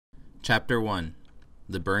Chapter 1.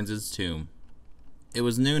 The Burns' Tomb. It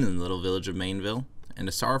was noon in the little village of Mainville, and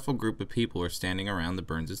a sorrowful group of people were standing around the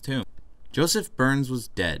Burns' tomb. Joseph Burns was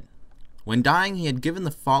dead. When dying, he had given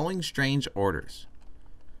the following strange orders.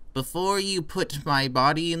 "Before you put my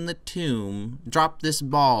body in the tomb, drop this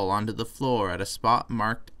ball onto the floor at a spot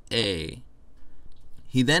marked A."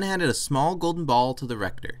 He then handed a small golden ball to the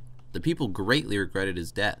rector. The people greatly regretted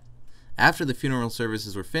his death. After the funeral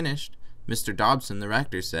services were finished, Mr. Dobson, the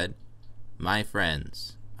rector, said, "My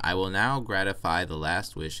friends, I will now gratify the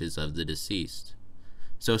last wishes of the deceased."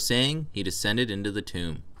 So saying, he descended into the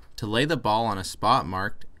tomb, to lay the ball on a spot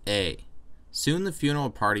marked A. Soon the funeral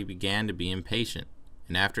party began to be impatient,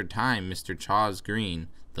 and after a time Mr. Charles Green,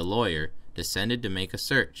 the lawyer, descended to make a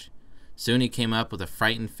search. Soon he came up with a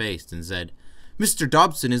frightened face and said, "Mr.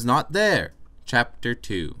 Dobson is not there." Chapter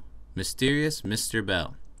 2. Mysterious Mr.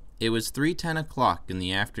 Bell. It was 3:10 o'clock in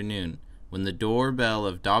the afternoon when the door bell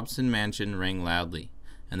of Dobson Mansion rang loudly,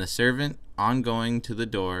 and the servant, on going to the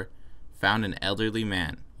door, found an elderly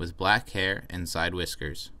man with black hair and side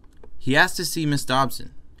whiskers. He asked to see Miss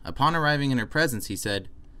Dobson. Upon arriving in her presence, he said,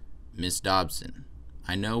 "Miss Dobson,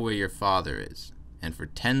 I know where your father is, and for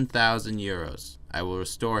 10,000 euros I will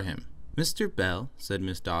restore him." "Mr. Bell," said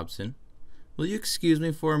Miss Dobson, "will you excuse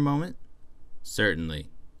me for a moment?" "Certainly,"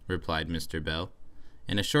 replied Mr. Bell.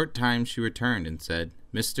 In a short time she returned and said,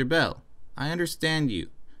 "Mr. Bell, I understand you.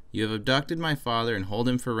 You have abducted my father and hold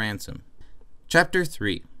him for ransom." Chapter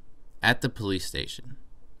 3. At the police station.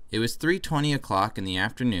 It was 3:20 o'clock in the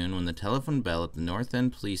afternoon when the telephone bell at the North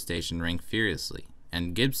End police station rang furiously,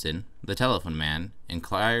 and Gibson, the telephone man,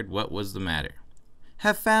 inquired what was the matter.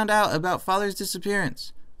 "Have found out about father's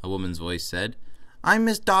disappearance," a woman's voice said. "I'm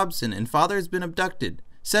Miss Dobson, and father has been abducted.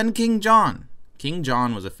 Send King John." King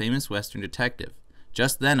John was a famous Western detective.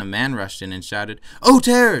 Just then a man rushed in and shouted, "Oh,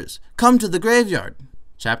 terrors! Come to the graveyard!"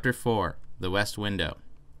 Chapter 4. The West Window.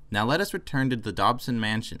 Now let us return to the Dobson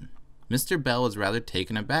mansion. Mr. Bell was rather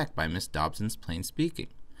taken aback by Miss Dobson's plain speaking,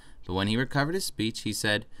 but when he recovered his speech, he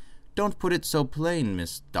said, "Don't put it so plain,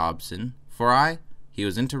 Miss Dobson, for He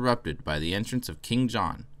was interrupted by the entrance of King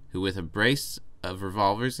John, who with a brace of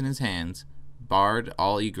revolvers in his hands, barred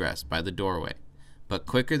all egress by the doorway. But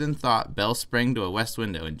quicker than thought, Bell sprang to a west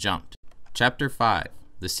window and jumped. Chapter 5.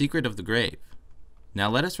 The Secret of the Grave. Now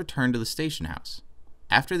let us return to the station house.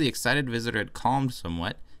 After the excited visitor had calmed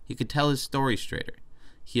somewhat, he could tell his story straighter.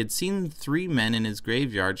 He had seen 3 men in his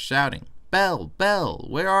graveyard shouting, "Bell, Bell,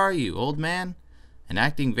 where are you, old man?" and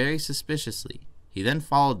acting very suspiciously. He then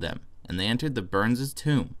followed them, and they entered the Burns'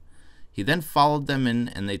 tomb. He then followed them in,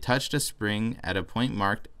 and they touched a spring at a point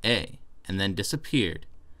marked A, and then disappeared.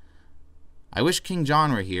 "I wish King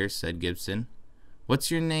John were here," said Gibson. "What's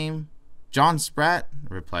your name?" "John Spratt,"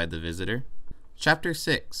 replied the visitor. Chapter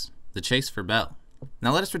 6. The Chase for Bell.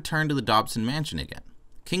 Now let us return to the Dobson mansion again.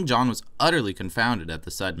 King John was utterly confounded at the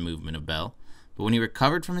sudden movement of Bell, but when he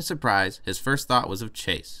recovered from his surprise, his first thought was of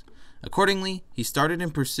chase. Accordingly, he started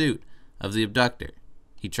in pursuit of the abductor.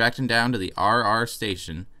 He tracked him down to the RR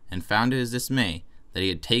station and found to his dismay that he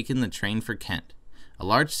had taken the train for Kent, a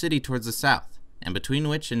large city towards the south, and between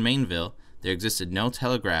which and Mainville there existed no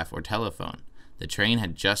telegraph or telephone. The train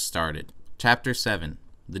had just started. Chapter 7.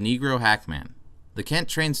 The Negro Hackman. The Kent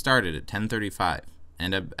train started at 10:35,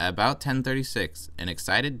 and about 10:36, an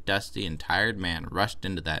excited, dusty, and tired man rushed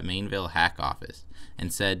into that Mainville hack office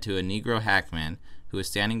and said to a Negro hackman who was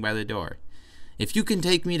standing by the door, "If you can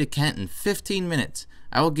take me to Kent in 15 minutes,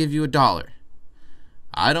 I will give you $1.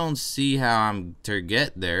 "I don't see how I'm to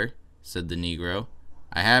get there," said the Negro.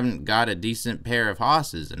 "I haven't got a decent pair of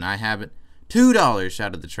hosses, and I haven't—" $2,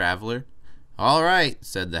 shouted the traveler. "All right,"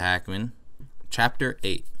 said the hackman. Chapter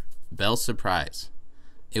 8. Bell's Surprise.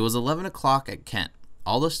 It was 11 o'clock at Kent.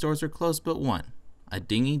 All the stores were closed but one, a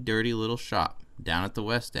dingy, dirty little shop down at the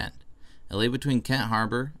West End. It lay between Kent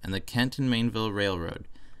Harbor and the Kent and Mainville Railroad.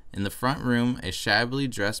 In the front room, a shabbily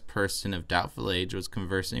dressed person of doubtful age was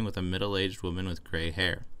conversing with a middle-aged woman with gray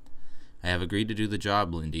hair. "I have agreed to do the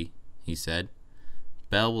job, Lindy," he said.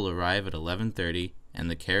 "Bell will arrive at 11:30, and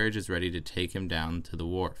the carriage is ready to take him down to the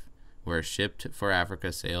wharf, where a ship for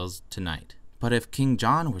Africa sails tonight." "But if King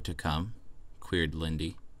John were to come?" queried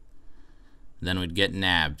Lindy. "Then we'd get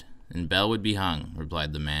nabbed, and Bell would be hung,"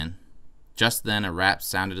 replied the man. Just then a rap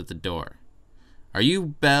sounded at the door. "Are you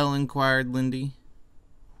Bell?" inquired Lindy.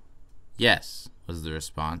 "Yes," was the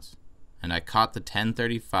response, "and I caught the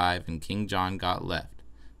 10:35 and King John got left,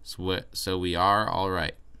 so we are all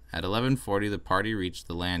right." At 11:40 the party reached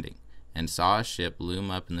the landing and saw a ship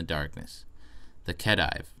loom up in the darkness. The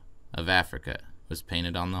Khedive of Africa was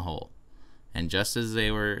painted on the hull, and just as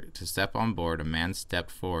they were to step on board, a man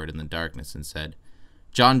stepped forward in the darkness and said,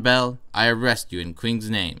 John Bell, I arrest you in Queen's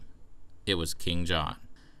name. It was King John.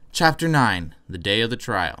 Chapter 9. The Day of the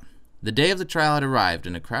Trial. The day of the trial had arrived,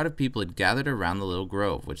 and a crowd of people had gathered around the little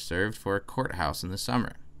grove which served for a courthouse in the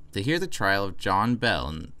summer, to hear the trial of John Bell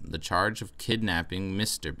and the charge of kidnapping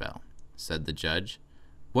Mr. Bell. Said the judge,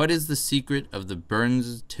 "What is the secret of the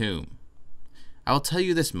Burns tomb?" "I will tell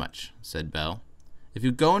you this much," said Bell. "If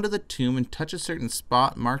you go into the tomb and touch a certain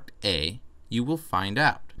spot marked A, you will find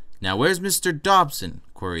out." "Now where's Mr. Dobson?"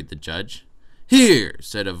 queried the judge. "Here,"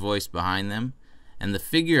 said a voice behind them, and the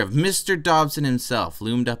figure of Mr. Dobson himself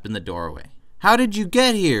loomed up in the doorway. "How did you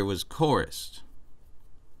get here?" was chorused.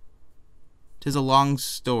 "'Tis a long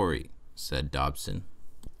story," said Dobson.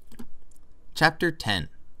 Chapter 10.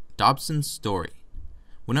 Dobson's Story.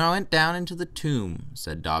 "When I went down into the tomb,"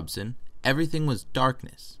 said Dobson, "everything was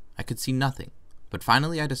darkness. I could see nothing. But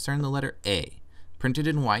finally I discerned the letter A, printed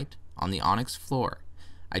in white, on the onyx floor.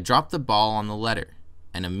 I dropped the ball on the letter,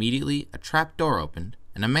 and immediately a trap door opened,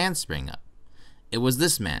 and a man sprang up. It was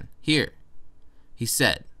this man, here," he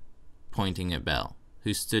said, pointing at Bell,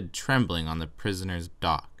 who stood trembling on the prisoner's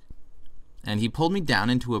dock. "And he pulled me down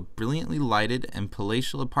into a brilliantly lighted and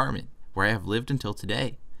palatial apartment, where I have lived until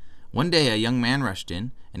today. One day a young man rushed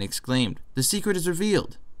in, and exclaimed, 'The secret is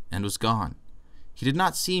revealed,' and was gone. He did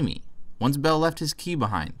not see me. Once Bell left his key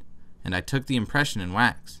behind, and I took the impression in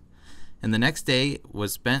wax, and the next day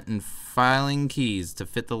was spent in filing keys to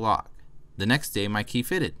fit the lock. The next day my key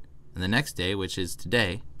fitted, and the next day, which is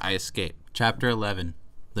today, I escaped." Chapter 11.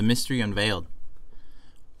 The Mystery Unveiled.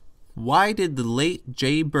 "Why did the late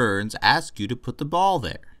J. Burns ask you to put the ball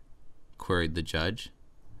there?" queried the judge.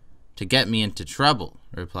 "To get me into trouble,"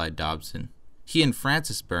 replied Dobson. "He and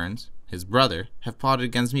Francis Burns, his brother, have plotted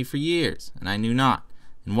against me for years, and I knew not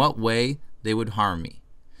in what way they would harm me."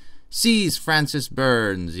 "Seize Francis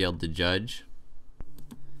Burns!" yelled the judge.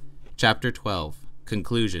 Chapter 12.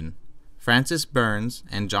 Conclusion. Francis Burns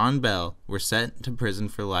and John Bell were sent to prison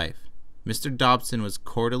for life. Mr. Dobson was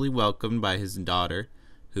cordially welcomed by his daughter,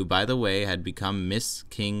 who, by the way, had become Miss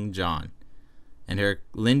King John, and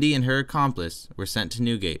Lindy and her accomplice were sent to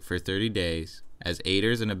Newgate for 30 days as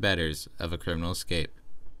aiders and abettors of a criminal escape.